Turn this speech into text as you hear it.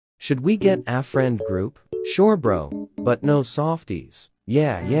Should we get a friend group? Sure bro, but no softies.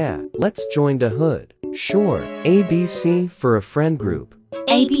 Yeah, let's join the hood. Sure, ABC for a friend group.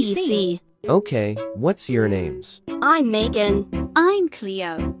 ABC. Okay, what's your names? I'm Megan. I'm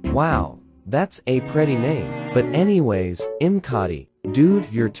Cleo. Wow, that's a pretty name. But anyways, 𝘃𝗶𝗱𝗲𝗲.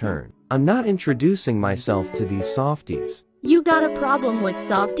 Dude, your turn. I'm not introducing myself to these softies. You got a problem with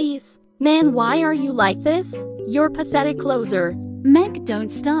softies? Man, why are you like this? You're pathetic loser. Meg, don't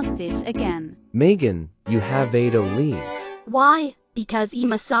start this again. Megan, you have to leave. Why? Because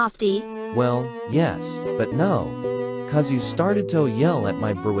I'm a softie? Well, yes, but no. Cause you started to yell at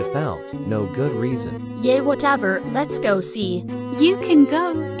my bro without no good reason. Yeah, whatever, let's go see. You can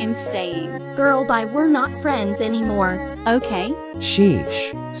go, I'm staying. Girl, bye, we're not friends anymore. Okay,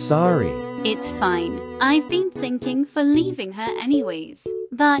 Sheesh, sorry. it's fine. I've been thinking for leaving her anyways.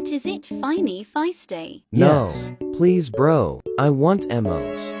 But is it fine if I stay? No. Yes, please bro, I want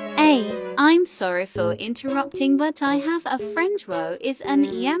emos. I'm sorry for interrupting, but I have a friend who is an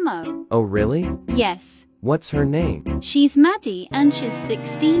emo. Oh really? Yes, What's her name? she's Maddie and she's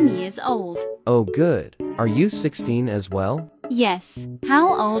 16 years old. Oh good. Are you 16 as well? Yes,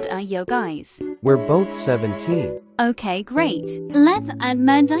 how old are you guys? We're both 17. Okay, great. Let's add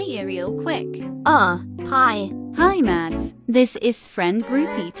Maddie real quick. Hi. Hi Mads, this is friend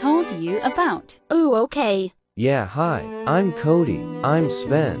groupie told you about. Ooh, okay. Yeah, hi. I'm Cody. I'm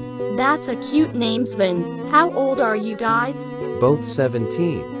Sven. That's a cute name, Sven. How old are you guys? Both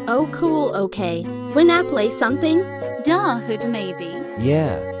 17. Oh, cool, okay. Wanna play something? Duh, hood maybe.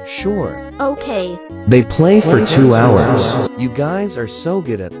 Yeah, sure. Okay. They play for 2 hours. You guys are so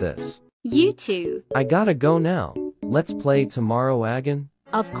good at this. You too. I gotta go now. Let's play tomorrow again.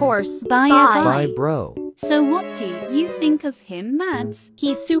 Of course. Bye. Bye bro. So what do you think of him, Mads?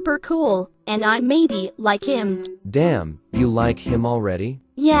 He's super cool, and I maybe like him. Damn, you like him already?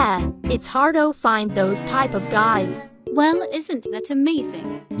 Yeah, it's hard to find those type of guys. Well, isn't that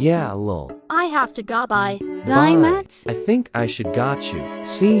amazing? Yeah, lol. I have to go, bye. Bye, Mads. I think I should got you.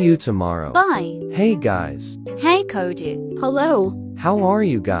 See you tomorrow. Bye. Hey guys. Hey, Cody. Hello. How are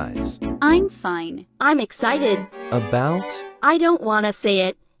you guys? I'm fine. I'm excited. About? I don't wanna say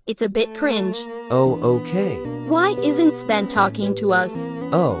it. It's a bit cringe. Oh, okay. Why isn't Sven talking to us?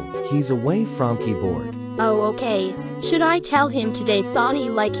 Oh, he's away from keyboard. Oh, okay. Should I tell him today thought he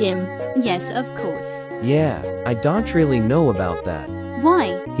like him? Yes, of course. Yeah, I don't really know about that.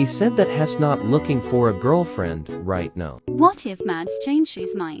 Why? He said that he's not looking for a girlfriend right now. What if Mads changed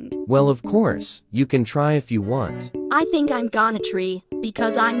his mind? Well, of course, you can try if you want. I think I'm gonna tree,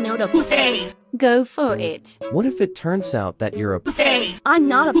 because I'm not a pussy. Go for it. What if it turns out that you're a Pussy. I'm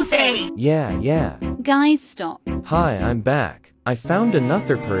not a pussy. Yeah. Guys, stop. Hi, I'm back. I found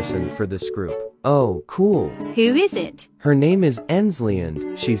another person for this group. Oh, cool. Who is it? Her name is 𝗃𝗍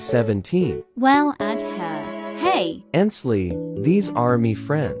and she's 17. Well, add her. Hey. 𝗃𝗍, these are me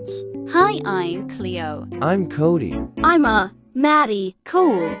friends. Hi, I'm Cleo. I'm Cody. I'm a Maddie.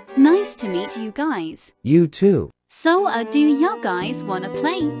 Cool. Nice to meet you guys. You too. So, do you guys wanna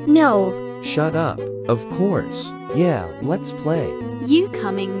play? No. Shut up. Of course. Yeah, let's play. You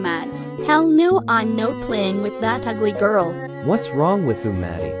coming, Mads? Hell no, I'm not playing with that ugly girl. What's wrong with you,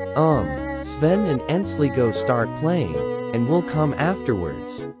 Maddie? Sven and 𝗃𝗍 go start playing, and we'll come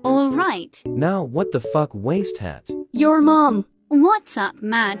afterwards. Alright. Now what the fuck, waste hat? Your mom. What's up,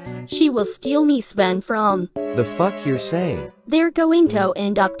 Mads? She will steal me Sven from. The fuck you're saying? They're going to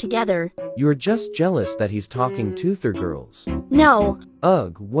end up together. You're just jealous that he's talking to their girls. No.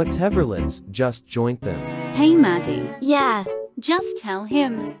 Ugh, whatever, let's just join them. Hey, Maddie. Yeah. Just tell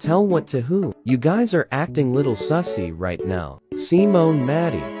him. Tell what to who? You guys are acting little sussy right now. Simone,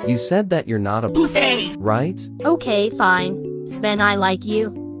 Maddie, you said that you're not a pussy, right? Okay, fine. Sven, I like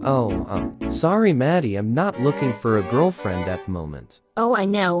you. Oh, sorry Maddie, I'm not looking for a girlfriend at the moment. Oh, I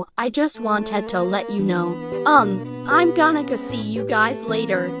know. I just wanted to let you know. I'm gonna go see you guys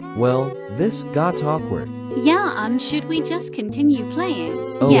later. Well, this got awkward. Yeah, should we just continue playing?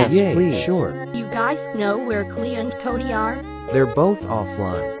 Oh, yes, yes, please. Please. Sure. You guys know where Cleo and Cody are? They're both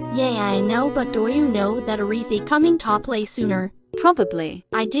offline. Yeah, I know, but do you know that Aretha coming to play sooner? Probably.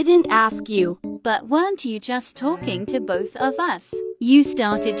 I didn't ask you. But weren't you just talking to both of us? You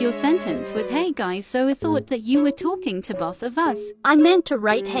started your sentence with hey guys, so I thought that you were talking to both of us. I meant to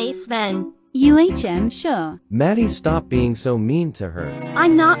write hey Sven. Sure. Maddie, stop being so mean to her.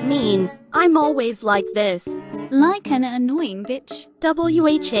 I'm not mean. I'm always like this. Like an annoying bitch.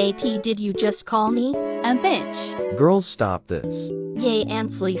 WHAP, did you just call me? A bitch. Girls, stop this. Yay,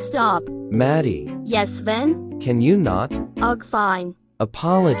 𝗃𝗍𝗲𝗲, stop. Maddie. Yes, Sven? Can you not? Ugh, fine.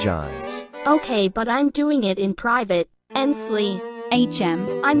 Apologize. Okay, but I'm doing it in private. 𝗃𝗍𝗲𝗲.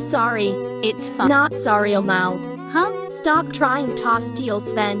 HM. I'm sorry. It's fine. Not sorry, Omao. Huh? Stop trying to steal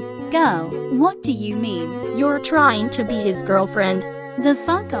Sven. Girl, what do you mean? You're trying to be his girlfriend. The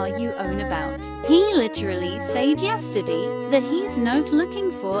fuck are you on about? He literally said yesterday that he's not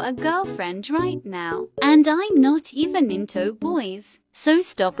looking for a girlfriend right now. And I'm not even into boys. So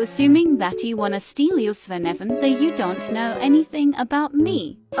stop assuming that you wanna steal your Sven-Evan that you don't know anything about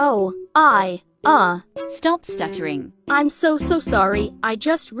me. Oh, Stop stuttering. I'm so sorry. I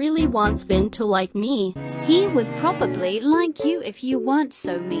just really want Sven to like me. He would probably like you if you weren't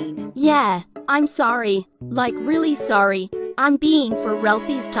so mean. Yeah, I'm sorry. Like really sorry. I'm being for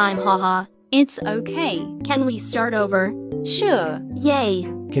Ralphie's time, haha. It's okay. Can we start over? Sure. Yay.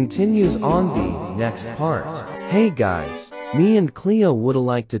 Continues on the next part. Hey guys, me and Cleo would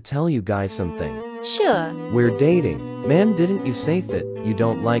like to tell you guys something. Sure. We're dating. Man, didn't you say that you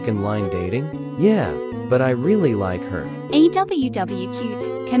don't like online dating? Yeah, but I really like her. AWW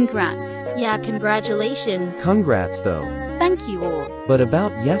cute. Congrats. Yeah, congratulations. Congrats though. Thank you all. But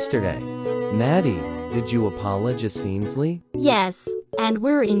about yesterday. Natty, did you apologize Ainsley? Yes, and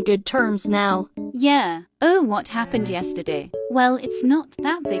we're in good terms now. Yeah. Oh, what happened yesterday? Well, it's not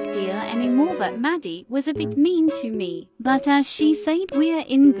that big deal anymore, but Maddie was a bit mean to me. But as she said, we're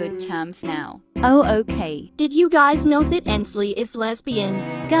in good terms now. Oh, okay. Did you guys know that Ainsley is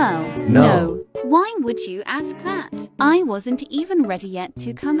lesbian? Girl. No. Why would you ask that? I wasn't even ready yet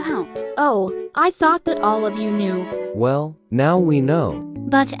to come out. Oh, I thought that all of you knew. Well, now we know.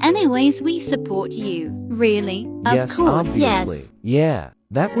 But anyways, we support you. Really? Yes, Of course. obviously. Yes. Yeah,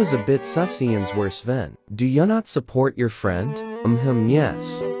 that was a bit sussy and worse. Sven, do you not support your friend?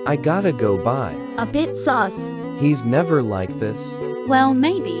 Yes. I gotta go by. A bit sus. He's never like this. Well,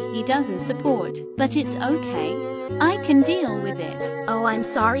 maybe he doesn't support, but it's okay. I can deal with it. Oh, I'm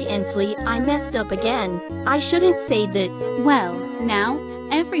sorry, Ainsley. I messed up again. I shouldn't say that. Well, now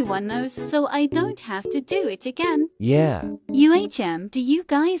everyone knows, so I don't have to do it again. Yeah. UHM, do you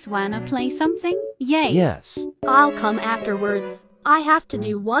guys wanna play something? Yay. Yes. I'll come afterwards. I have to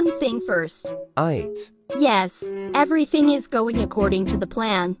do one thing first. Aight. Yes, everything is going according to the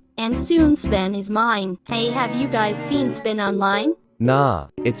plan. And soon Sven is mine. Hey, have you guys seen Sven online? Nah,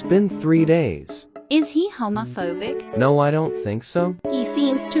 it's been 3 days. Is he homophobic? No, I don't think so. He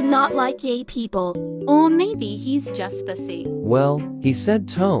seems to not like gay people. Or maybe he's just 𝗶𝗍cie. Well, he said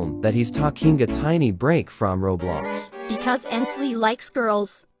Tone that he's taking a tiny break from Roblox. Because Ainsley likes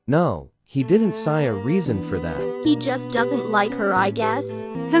girls. No, he didn't say a reason for that. He just doesn't like her, I guess.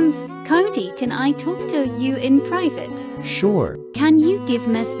 Cody, can I talk to you in private? Sure. Can you give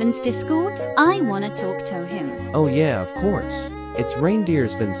me Sven's Discord? I wanna talk to him. Oh yeah, of course. It's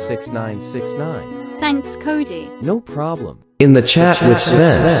reindeersvin6969. Thanks, Cody. No problem. In the chat with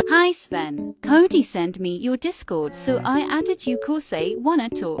Sven. Hi, Sven. Cody sent me your Discord, so I added you. 𝘃𝗶𝗱𝗲cie, wanna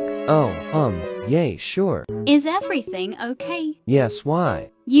talk? Oh, yay, sure. Is everything okay? Yes, why?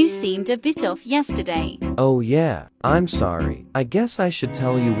 You seemed a bit off yesterday. Oh yeah, I'm sorry. I guess I should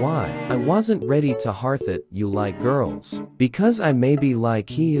tell you why. I wasn't ready to hearth it you like girls. Because I maybe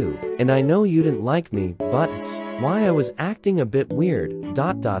like you, and I know you didn't like me, but it's why I was acting a bit weird.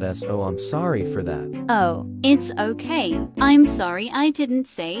 So I'm sorry for that. Oh, it's okay. I'm sorry I didn't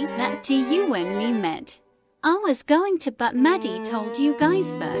say that to you when we met. I was going to, but Maddie told you guys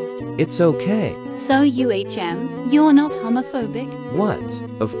first. It's okay. So UHM, you're not homophobic? What?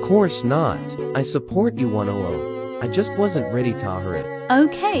 Of course not. I support you 100. I just wasn't ready to hear it.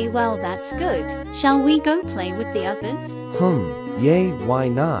 Okay, well that's good. Shall we go play with the others? Yay, why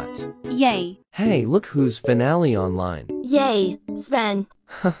not? Yay. Hey, look who's finale online. Yay, Sven.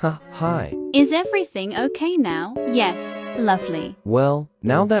 Haha, hi. Is everything okay now? Yes, lovely. Well,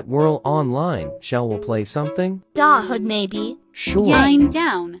 now that we're all online, shall we play something? Hood maybe. Sure. Yeah, I'm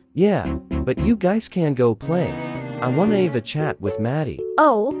down. Yeah, but you guys can go play. I wanna have a chat with Maddie.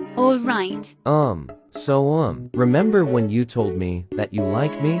 Oh. Alright. Remember when you told me that you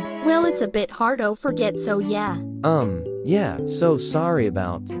like me? Well, it's a bit hard to forget, so yeah. Yeah, so sorry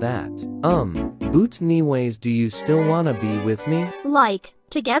about that. But anyways, do you still wanna be with me? Like,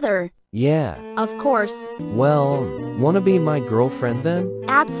 together. Yeah. Of course. Well, wanna be my girlfriend then?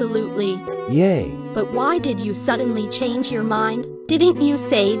 Absolutely. Yay. But why did you suddenly change your mind? Didn't you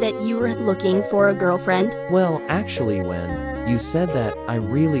say that you weren't looking for a girlfriend? Well, actually when you said that, I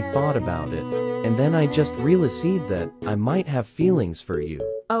really thought about it. And then I just realized that I might have feelings for you.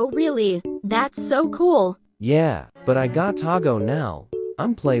 Oh really? That's so cool. Yeah, but I got to go now.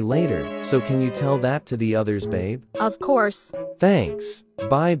 I'm play later, so can you tell that to the others, babe? Of course. Thanks.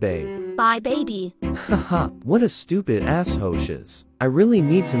 Bye, babe. Bye, baby. Haha, what a stupid 𝗶𝗍𝗲𝗍cie. I really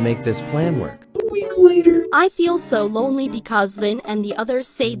need to make this plan work. A week later. I feel so lonely because Lynn and the others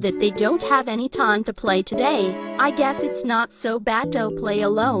say that they don't have any time to play today. I guess it's not so bad to play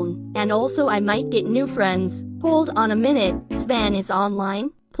alone. And also I might get new friends. Hold on a minute, Sven is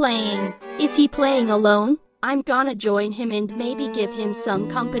online, playing. Is he playing alone? I'm gonna join him and maybe give him some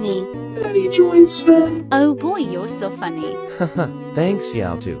company. Maddie joins Sven. Oh boy, you're so funny. Haha, thanks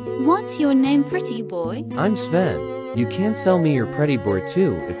𝘃𝗶𝗱𝗲𝗲. What's your name, pretty boy? I'm Sven. You can sell me your pretty boy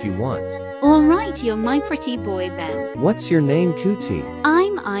too if you want. Alright, you're my pretty boy then. What's your name, 𝘃𝗶𝗱𝗲𝗲?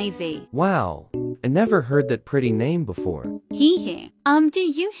 I'm Ivy. Wow, I never heard that pretty name before. Here. Do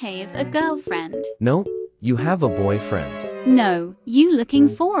you have a girlfriend? Nope, you have a boyfriend. No, you looking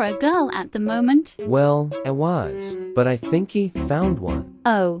for a girl at the moment? Well, I was, but I think he found one.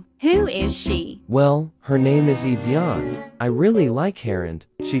 Oh, who is she? Well, her name is 𝘃𝗶𝗱𝗲𝗲. I really like her and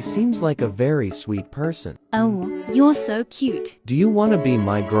she seems like a very sweet person. Oh, you're so cute. Do you want to be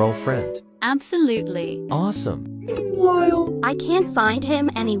my girlfriend? Absolutely. Awesome. Meanwhile, I can't find him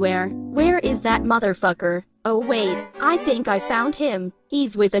anywhere. Where is that motherfucker? Oh wait, I think I found him.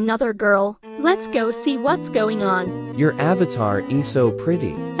 He's with another girl. Let's go see what's going on. Your avatar is so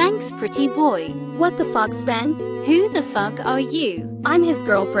pretty. Thanks, pretty boy. What the fuck, Sven? Who the fuck are you? I'm his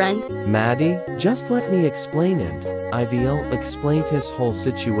girlfriend. Maddie, just let me explain it. Ivy-L explained his whole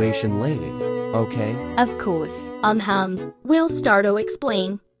situation later. Okay? Of course. Will Stardo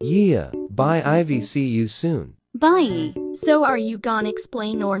explain? Yeah, bye Ivy, see you soon. Bye. So are you gonna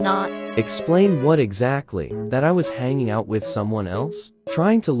explain or not? Explain what exactly? That I was hanging out with someone else?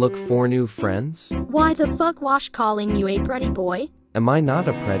 Trying to look for new friends? Why the fuck was calling you a pretty boy? Am I not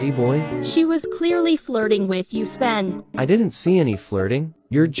a pretty boy? She was clearly flirting with you, Sven. I didn't see any flirting.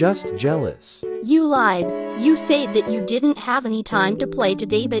 You're just jealous. You lied. You said that you didn't have any time to play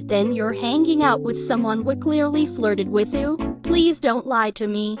today, but then you're hanging out with someone who clearly flirted with you. Please don't lie to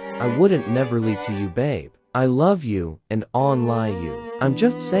me. I wouldn't never lie to you, babe. I love you, and on lie you. I'm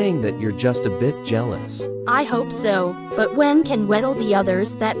just saying that you're just a bit jealous. I hope so, but when can Weddle the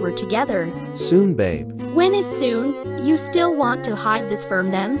others that were together? Soon, babe. When is soon? You still want to hide this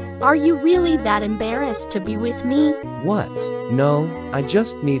from them? Are you really that embarrassed to be with me? What? No, I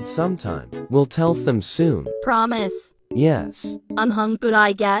just need some time. We'll tell them soon. Promise. Yes. Good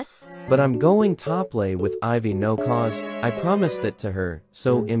I guess. But I'm going to play with Ivy no cause. I promised that to her,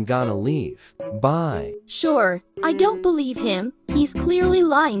 so I'm gonna leave. Bye. Sure, I don't believe him. He's clearly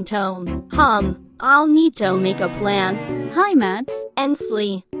lying to I'll need to make a plan. Hi, Mads.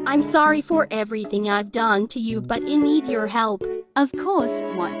 𝘃𝗶𝗱𝗲𝗲, I'm sorry for everything I've done to you, but I need your help. Of course,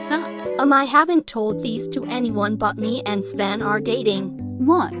 what's up? I haven't told these to anyone but me and Sven are dating.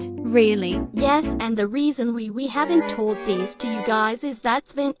 What? Really? Yes, and the reason we haven't told these to you guys is that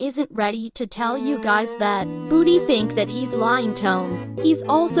Sven isn't ready to tell you guys that. Booty think that he's lying to him. He's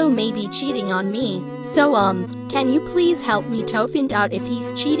also maybe cheating on me. So can you please help me to find out if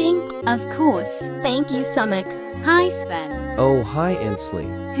he's cheating? Of course. Thank you, 𝘃𝗶𝗱𝗲𝗲. Hi, Sven. Oh, hi,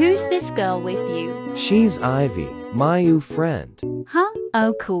 𝘃𝗶𝗱𝗲𝗲𝗲. Who's this girl with you? She's Ivy, my new friend. Huh?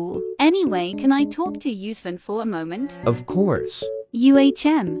 Oh, cool. Anyway, can I talk to you, Sven, for a moment? Of course.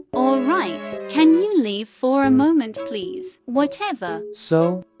 Alright. Can you leave for a moment, please? Whatever.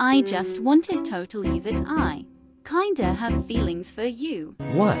 So? I just wanted to tell you that I kinda have feelings for you.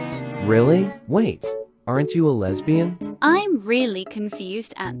 What? Really? Wait. Aren't you a lesbian? I'm really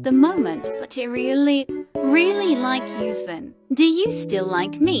confused at the moment, but I really like you, Sven. Do you still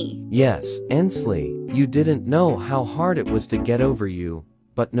like me? Yes, 𝘃𝗶𝗱𝗲𝗲, you didn't know how hard it was to get over you,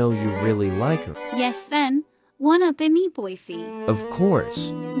 but no, you really like her. Yes, Sven. Wanna be me boyfie? Of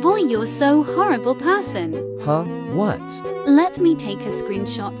course. Boy, you're so horrible person. Huh? What? Let me take a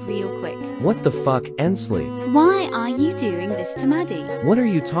screenshot real quick. What the fuck, 𝘃𝗶𝗱𝗲𝗲? Why are you doing this to Maddie? What are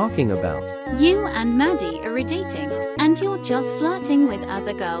you talking about? You and Maddie are dating, and you're just flirting with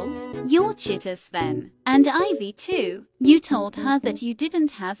other girls. You're cheaters, Sven. And Ivy too. You told her that you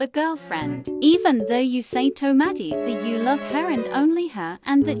didn't have a girlfriend, even though you say to Maddie that you love her and only her,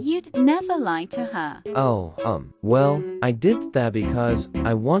 and that you'd never lie to her. Oh, well, I did that because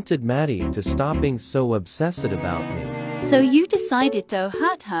I wanted Maddie to stop being so obsessed about me. So you decided to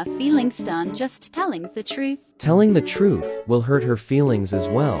hurt her feelings done just telling the truth? Telling the truth will hurt her feelings as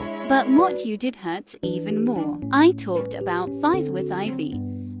well. But what you did hurts even more. I talked about thighs with Ivy,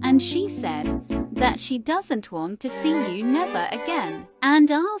 and she said that she doesn't want to see you never again. And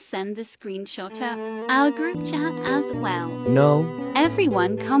I'll send the screenshot to our group chat as well. No.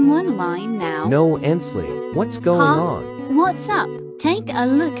 Everyone come online now. No, 𝘃𝗶𝗱𝗲𝗲𝗲, what's going on? What's up? Take a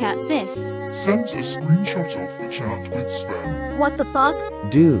look at this. Sends a screenshot of the chat with Sven. What the fuck?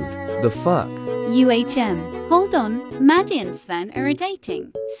 Dude, the fuck? Hold on. Maddie and Sven are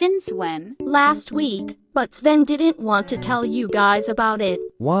dating. Since when? Last week. But Sven didn't want to tell you guys about it.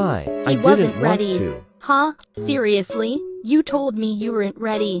 Why? I He wasn't didn't want ready. to. Huh? Seriously? You told me you weren't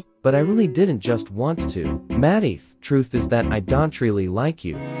ready. But I really didn't just want to. Maddie, truth is that I don't really like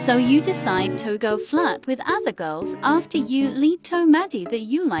you. So you decide to go flirt with other girls after you lead to Maddie that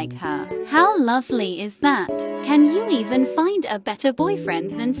you like her. How lovely is that? Can you even find a better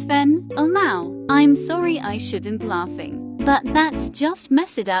boyfriend than Sven? Oh now, I'm sorry I shouldn't laughing. But that's just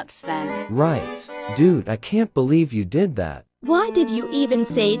messed up, Sven. Right. Dude, I can't believe you did that. Why did you even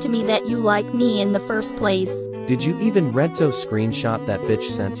say to me that you like me in the first place? Did you even Redto screenshot that bitch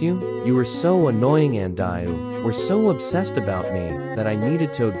sent you? You were so annoying and you were so obsessed about me that I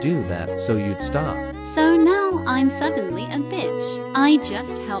needed to do that so you'd stop. So now I'm suddenly a bitch. I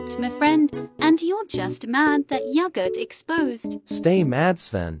just helped my friend, and you're just mad that you got exposed. Stay mad,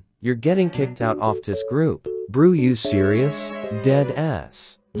 Sven. You're getting kicked out of this group. Brew, you serious? Dead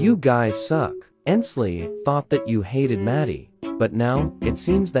ass. You guys suck. 𝗃𝗶𝗲𝗲cie thought that you hated Maddie. But now, it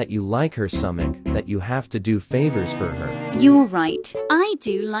seems that you like her 𝘃𝗶𝗲𝗲𝗲, that you have to do favors for her. You're right, I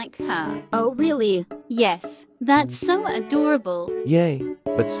do like her. Oh really? Yes, that's so adorable. Yay.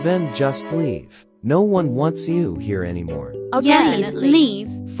 But Sven, just leave. No one wants you here anymore. Yeah, Okay, leave.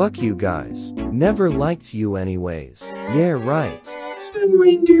 Fuck you guys. Never liked you anyways. Yeah, right. Sven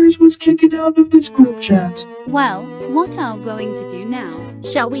Reindeers was kicked out of this group chat. Well, what are we going to do now?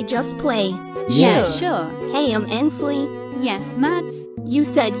 Shall we just play? Yeah, Sure. sure. Hey, 𝗃𝗶𝗲𝗲𝗲, Yes, Mads? you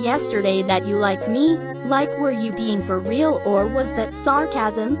said yesterday that you like me. Like, were you being for real or was that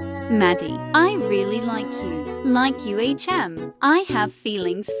sarcasm? Maddie, I really like you. Like you, I have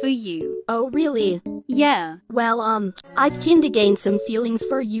feelings for you. Oh really? Yeah. Well, I've kinda gained some feelings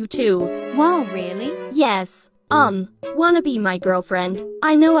for you too. Wow, really? Yes. Wanna be my girlfriend?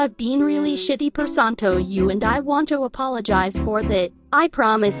 I know I've been really shitty person to you and I want to apologize for that. I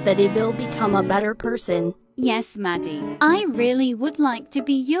promise that I will become a better person. Yes, Maddie. I really would like to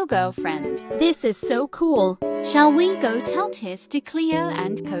be your girlfriend. This is so cool. Shall we go tell this to Cleo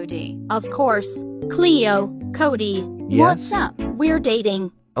and Cody? Of course. Cleo, Cody, Yes? What's up? we're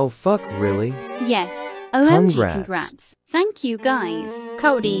dating. Oh fuck, really? Yes. OMG, Congrats. congrats. Thank you, guys.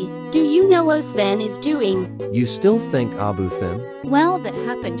 Cody, do you know what Sven is doing? You still think 𝗃𝗶𝗲𝗲𝗲? Well, that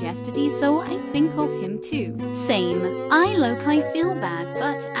happened yesterday, so I think of him too. Same. I feel bad,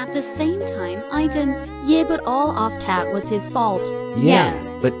 but at the same time, I don't. Yeah, but all of that was his fault. Yeah.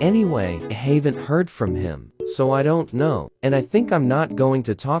 But anyway, I haven't heard from him, so I don't know. And I think I'm not going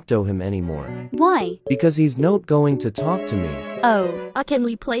to talk to him anymore. Why? Because he's not going to talk to me. Oh, Can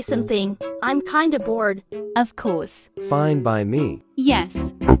we play something? I'm kinda bored. of course. Fine by me. Yes.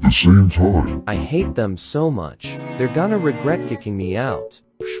 At the same time, I hate them so much. They're gonna regret kicking me out.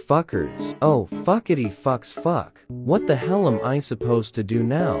 Fuckers. Oh, fuckity-fucks-fuck. What the hell am I supposed to do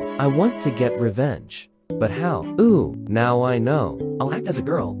now? I want to get revenge. But how? Ooh, now I know. I'll act as a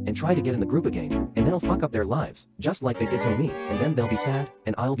girl and try to get in the group again, and then I'll fuck up their lives, just like they did to me, and then they'll be sad,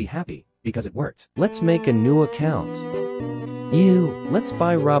 and I'll be happy, because it worked. Let's make a new account. Let's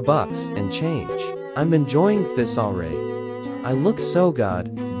buy Robux and change. I'm enjoying this already. I look so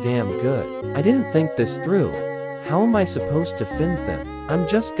goddamn good. I didn't think this through. How am I supposed to fin them? I'm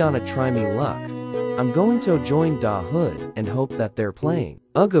just gonna try me luck. I'm going to join Da Hood and hope that they're playing.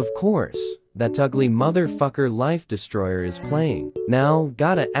 Ugh, of course. That ugly motherfucker Life Destroyer is playing. Now,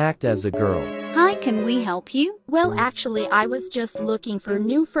 gotta act as a girl. Hi, can we help you? Well, actually, I was just looking for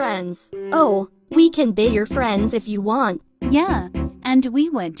new friends. Oh, we can be your friends if you want. Yeah. And we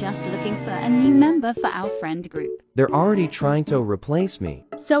were just looking for a new member for our friend group. They're already trying to replace me.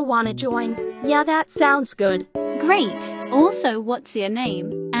 So wanna join? Yeah, that sounds good. Great. Also, what's your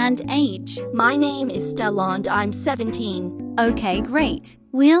name and age? My name is Stella and I'm 17. Okay, great.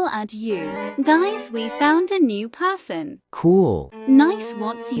 We'll add you. Guys, we found a new person. Cool. Nice,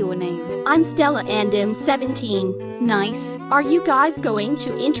 what's your name? I'm Stella and I'm 17. Nice. Are you guys going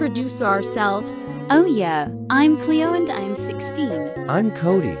to introduce ourselves? Oh yeah, I'm Cleo and I'm 16. I'm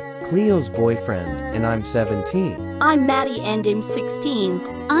Cody, Cleo's boyfriend, and I'm 17. I'm Maddie and I'm 16.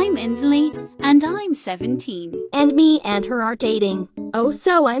 I'm Inslee and I'm 17. And me and her are dating. Oh,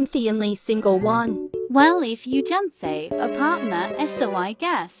 so I'm the only single one. Well, if you don't save a partner, so I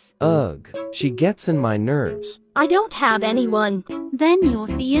guess. Ugh, she gets in my nerves. I don't have anyone. Then you're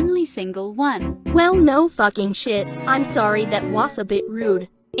the only single one. Well, no fucking shit. I'm sorry, that was a bit rude.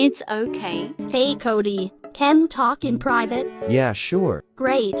 It's okay. Hey Cody, can we talk in private? Yeah, sure.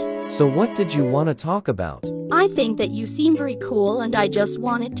 Great. So what did you want to talk about? I think that you seem very cool and I just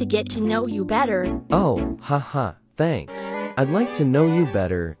wanted to get to know you better. Oh, haha, thanks. I'd like to know you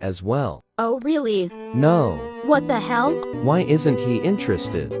better as well. Oh really? No. What the hell? Why isn't he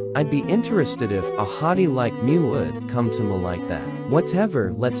interested? I'd be interested if a hottie like me would come to me like that.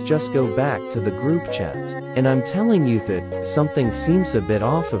 Whatever, let's just go back to the group chat. And I'm telling you that something seems a bit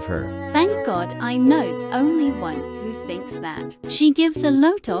off of her. Thank God I'm not only one who thinks that. She gives a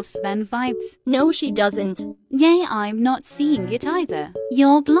lot of Sven vibes. No, she doesn't. Yay, I'm not seeing it either.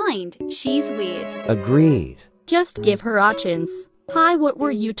 You're blind. She's weird. Agreed. Just give her a chance. Hi, what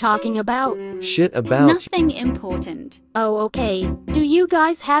were you talking about? Shit about Nothing important. Oh, okay. Do you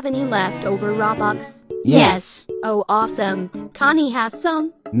guys have any leftover Robux? Yes. Oh, awesome. Connie have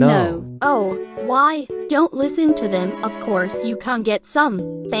some? No. Oh, why? Don't listen to them. Of course you can get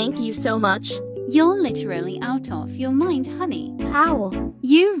some. Thank you so much. You're literally out of your mind, honey. How?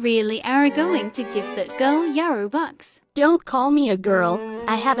 You really are going to give that girl Robux. Don't call me a girl.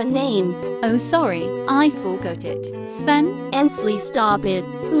 I have a name. Oh, sorry, I forgot it. Sven? Ensley, stop it.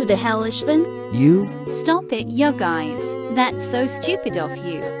 Who the hell is Sven? You? Stop it, you guys. That's so stupid of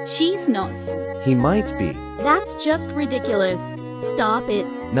you. She's not. He might be. That's just ridiculous. Stop it.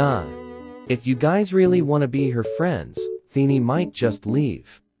 Nah. If you guys really want to be her friends, 𝗃𝗍 might just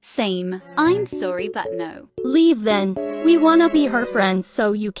leave. Same. I'm sorry, but no. Leave then. We wanna be her friends,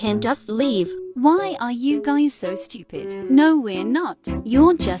 so you can just leave. Why are you guys so stupid? No, we're not.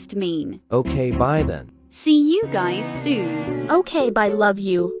 You're just mean. Okay, bye then. See you guys soon. Okay, bye, love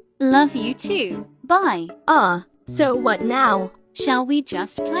you. Love you too. Bye. So what now? Shall we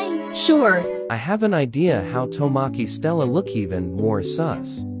just play? Sure. I have an idea how 𝗃𝗶𝗲𝗲ecie look even more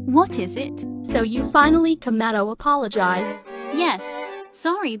sus. What is it? So you finally 𝗃𝗶𝗲𝗲𝗲 apologize? Yes.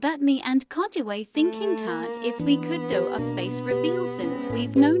 Sorry, but me and 𝗃𝗶𝗲𝗲𝗲 thinking that if we could do a face reveal since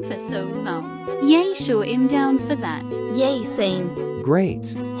we've known for so long. Yay, sure, I'm down for that. Yay, same.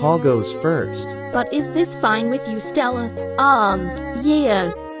 Great. Hall goes first. But is this fine with you, Stella?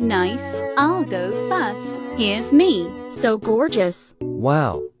 Yeah. Nice. I'll go first. Here's me. So gorgeous.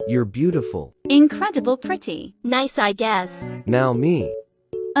 Wow, you're beautiful. Incredible pretty. Nice, I guess. Now me.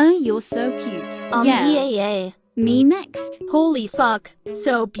 Oh, you're so cute. Yeah. Me next. Holy fuck.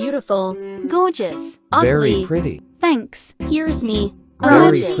 So beautiful. Gorgeous. Very Ugly. pretty. Thanks. Here's me.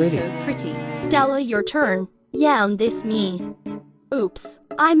 Very she's pretty. so pretty. Stella, your turn. Yeah, and this me. Oops.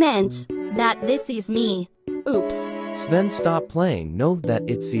 I meant that this is me. Oops. Sven, stop playing. Know that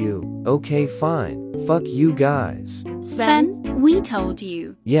it's you. Okay, fine. Fuck you guys. Sven, we told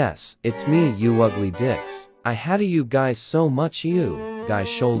you. Yes, it's me, you ugly dicks. I hated you guys so much, you guys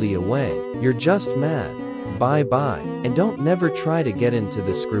shouldy away. You're just mad. Bye bye. And don't never try to get into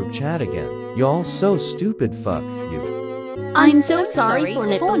this group chat again. Y'all so stupid, fuck you. I'm so sorry for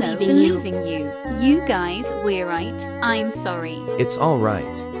not believing you. You guys, we're right. I'm sorry. It's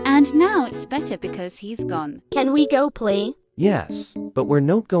alright. And now it's better because he's gone. Can we go play? Yes, but we're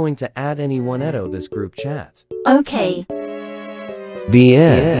not going to add anyone to this group chat. Okay. The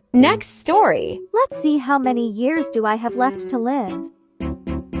end. Next story. Let's see, how many years do I have left to live?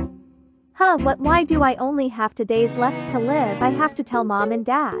 Why do I only have 2 days left to live? I have to tell mom and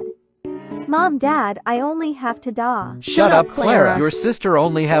dad. Mom, dad, I only have to die. Shut up, Clara. Clara. Your sister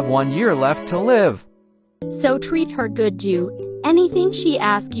only have 1 year left to live. So treat her good, do. Anything she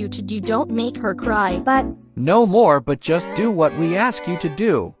asks you to do, don't make her cry. But, No more, but just do what we ask you to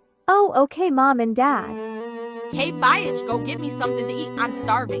do. oh, okay, mom and dad. Hey, 𝗃𝗍𝗲𝗲, go get me something to eat. I'm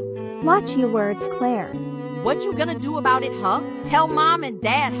starving. Watch your words, Claire. What you gonna do about it, huh? Tell mom and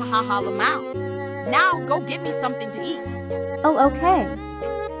dad, ha ha ha, them out. Now, go get me something to eat. Oh, okay.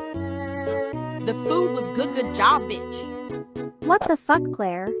 The food was good job, bitch. What the fuck,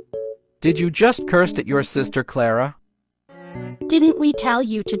 Claire? Did you just curse at your sister, Clara? Didn't we tell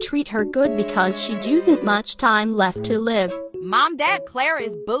you to treat her good because she doesn't much time left to live? Mom, dad, Clara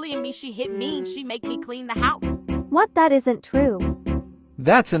is bullying me. She hit me and she make me clean the house. What? That isn't true.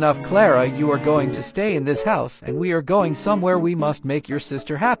 That's enough, Clara. You are going to stay in this house, and we are going somewhere. We must make your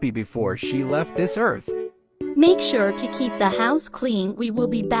sister happy before she left this earth. Make sure to keep the house clean. We will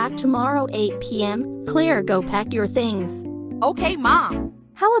be back tomorrow 8 p.m. Claire, go pack your things. Okay, mom.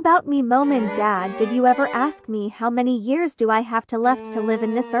 How about me, mom and dad? Did you ever ask me how many years do I have to left to live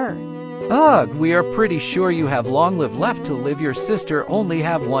in this earth? Ugh, we are pretty sure you have long live left to live. Your sister only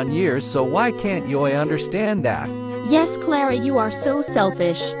have 1 year, so why can't you understand that? Yes, Clara, you are so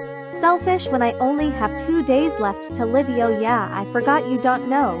selfish. Selfish when I only have 2 days left to live. Yo, yeah, I forgot you don't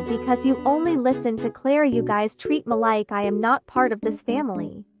know because you only listen to Claire. You guys treat me like I am not part of this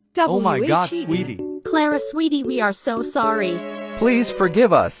family. Oh my God, sweetie. Clara, sweetie, we are so sorry. Please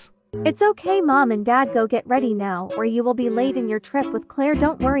forgive us. It's okay, mom and dad, go get ready now or you will be late in your trip with Claire.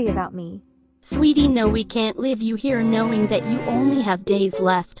 Don't worry about me. Sweetie, no, we can't leave you here knowing that you only have days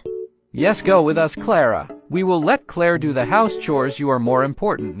left. Yes, go with us, Clara. We will let Claire do the house chores. You are more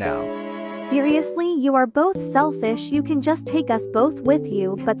important now. Seriously, you are both selfish. You can just take us both with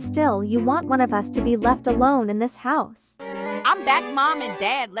you, but still you want one of us to be left alone in this house. I'm back, Mom and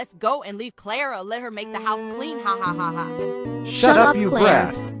Dad. Let's go and leave Clara. Let her make the house clean. Ha ha ha ha. Shut up, you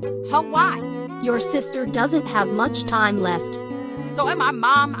Claire. brat. Huh, why? Your sister doesn't have much time left. So am I,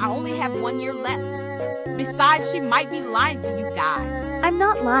 Mom. I only have 1 year left. Besides, she might be lying to you guys. I'm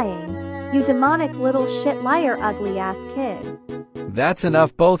not lying. You demonic little shit liar, ugly ass kid. That's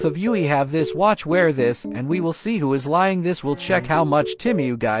enough, both of you. We have this. Watch, wear this, and we will see who is lying. This will check how much Timmy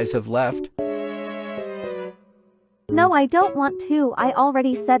you guys have left. No, I don't want to. I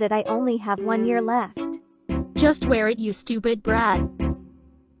already said it. I only have 1 year left. Just wear it, you stupid brat.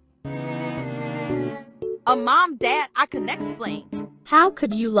 Mom, Dad, I can explain. How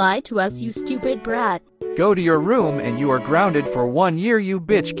could you lie to us, you stupid brat? Go to your room and you are grounded for 1 year, you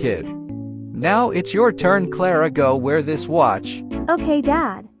bitch kid. Now it's your turn, Clara. Go wear this watch. Okay,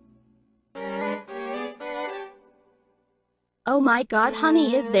 Dad. Oh my god,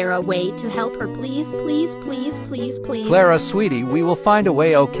 honey, is there a way to help her? Please, please, please, please, please. Clara, sweetie, we will find a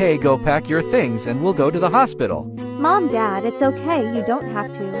way. Okay, go pack your things and we'll go to the hospital. Mom, Dad, it's okay. You don't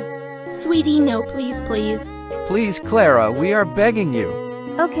have to. Sweetie, no, please, please. Please, Clara, we are begging you.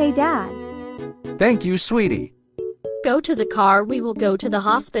 Okay, Dad. Thank you, sweetie. Go to the car. We will go to the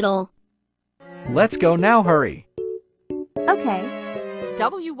hospital. Let's go now, hurry. Okay.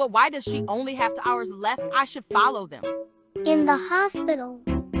 Well, why does she only have 2 hours left? I should follow them. In the hospital.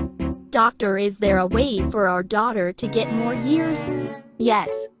 Doctor, is there a way for our daughter to get more years?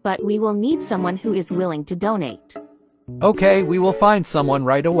 Yes, but we will need someone who is willing to donate. Okay, we will find someone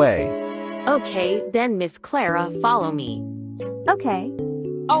right away. Okay, then Miss Clara, follow me. Okay.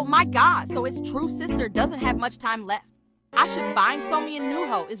 Oh my god, so it's true sister doesn't have much time left. I should find Somi and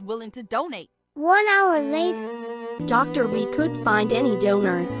Nuho is willing to donate. 1 hour later. Doctor, we could find any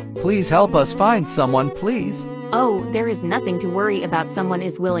donor. Please help us find someone, please. Oh, there is nothing to worry about. Someone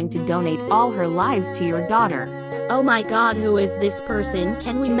is willing to donate all her lives to your daughter. Oh my god, who is this person?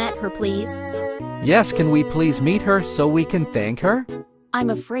 Can we meet her, please? Yes, can we please meet her so we can thank her? I'm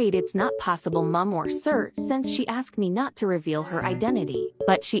afraid it's not possible, Mom or Sir, since she asked me not to reveal her identity.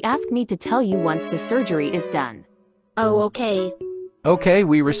 But she asked me to tell you once the surgery is done. Oh, okay. Okay,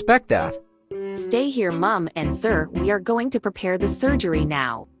 we respect that. Stay here, Mom and Sir. We are going to prepare the surgery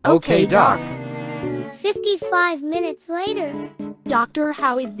now. Okay, Doc. 55 minutes later. Doctor,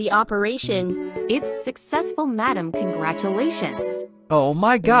 how is the operation? It's successful, Madam. Congratulations. Oh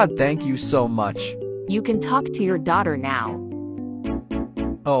my god, thank you so much. You can talk to your daughter now.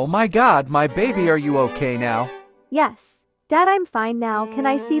 Oh my god, my baby, are you okay now? Yes. Dad, I'm fine now. Can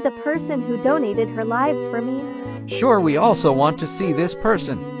I see the person who donated her lives for me? Sure, we also want to see this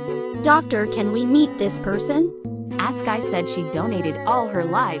person. Doctor, can we meet this person? I said she donated all her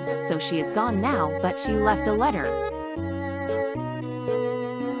lives, so she is gone now, but she left a letter.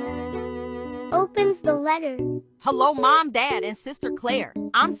 Opens the letter. Hello, Mom, Dad, and Sister Claire.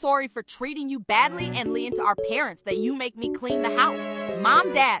 I'm sorry for treating you badly and lying to our parents that you make me clean the house.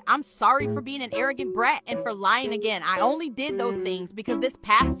 Mom, Dad, I'm sorry for being an arrogant brat and for lying again. I only did those things because this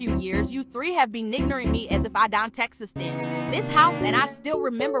past few years, you three have been ignoring me as if I down Texas then. This house, and I still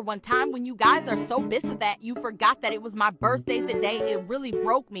remember one time when you guys are so busy that you forgot that it was my birthday today. It really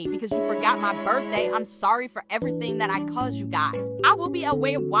broke me because you forgot my birthday. I'm sorry for everything that I caused you guys. I will be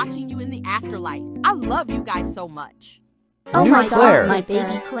away of watching you in the afterlife. I love you guys so much. Oh New my Claire. god, my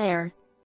baby Claire.